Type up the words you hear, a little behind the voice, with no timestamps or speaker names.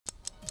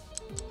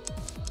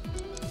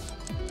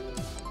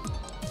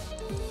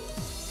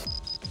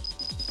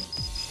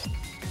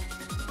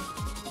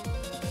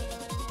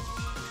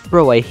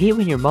Bro, I hate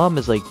when your mom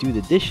is like, do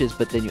the dishes,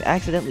 but then you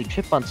accidentally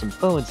trip on some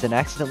phones, then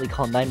accidentally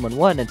call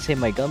 911 and say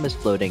my gum is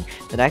floating,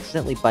 then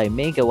accidentally buy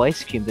mango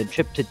ice cream, then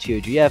trip to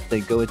TOGF,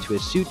 then go into a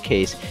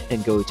suitcase,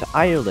 then go to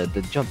Ireland,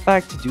 then jump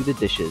back to do the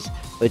dishes.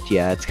 But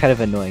yeah, it's kind of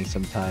annoying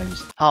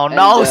sometimes. Oh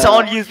no,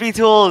 someone use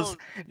V-Tools!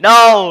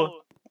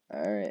 No!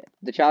 Alright.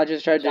 The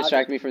challengers tried to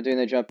distract me from doing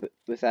the jump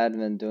with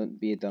admin. Don't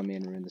be a dummy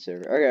and ruin the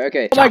server.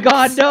 Okay. Oh my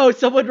god, no!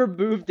 Someone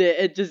removed it.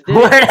 It just did.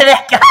 Where did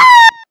it go?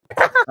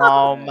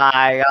 Oh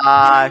my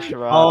gosh,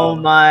 bro. Oh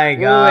my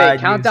god. Wait,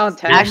 countdown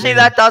 10. Actually,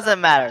 that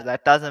doesn't matter.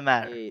 That doesn't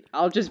matter. 8.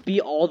 I'll just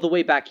be all the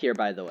way back here,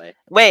 by the way.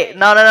 Wait,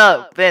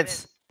 no,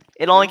 Vince.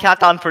 It'll only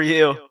count down for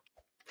you.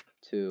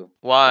 2.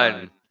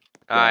 1.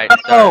 Alright,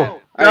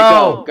 Go!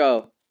 Alright,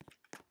 go.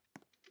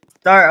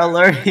 Start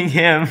alerting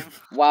him.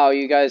 Wow,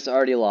 you guys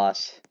already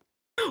lost.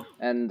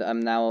 And I'm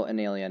now an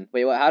alien.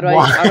 Wait, what? How do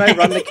I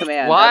run the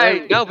command?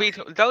 Why? No,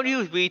 don't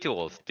use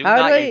V-Tools. Do How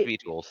do not I- use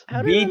V-Tools.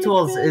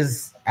 V-Tools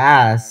is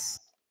ass.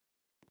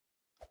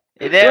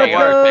 It didn't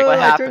work. What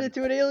I turned happened?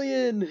 into an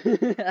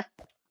alien.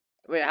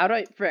 Wait, how do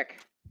I frick?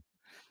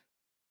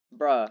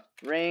 Bruh,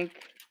 rank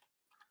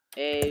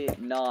a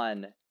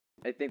non.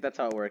 I think that's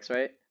how it works,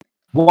 right?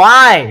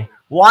 Why?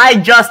 Why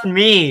just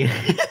me?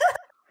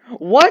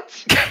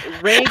 What?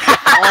 Rank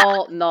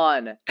all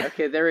non.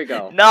 Okay, there we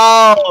go.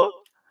 No!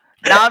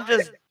 Now I'm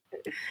just...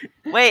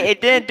 Wait,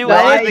 it didn't do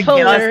That Why is anything.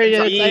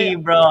 hilarious. just me,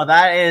 bro?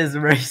 That is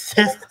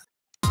racist.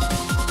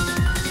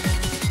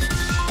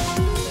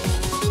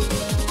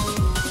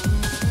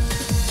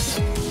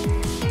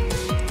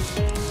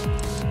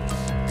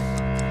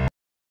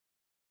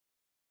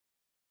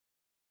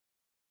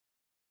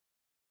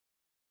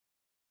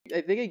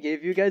 I think I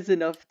gave you guys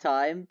enough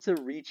time to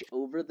reach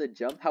over the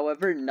jump.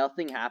 However,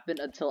 nothing happened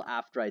until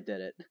after I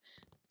did it.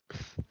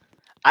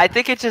 I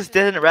think it just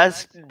didn't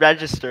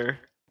register.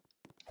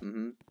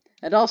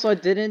 And also, I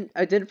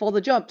didn't fall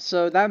the jump,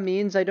 so that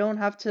means I don't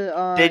have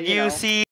to. Did you see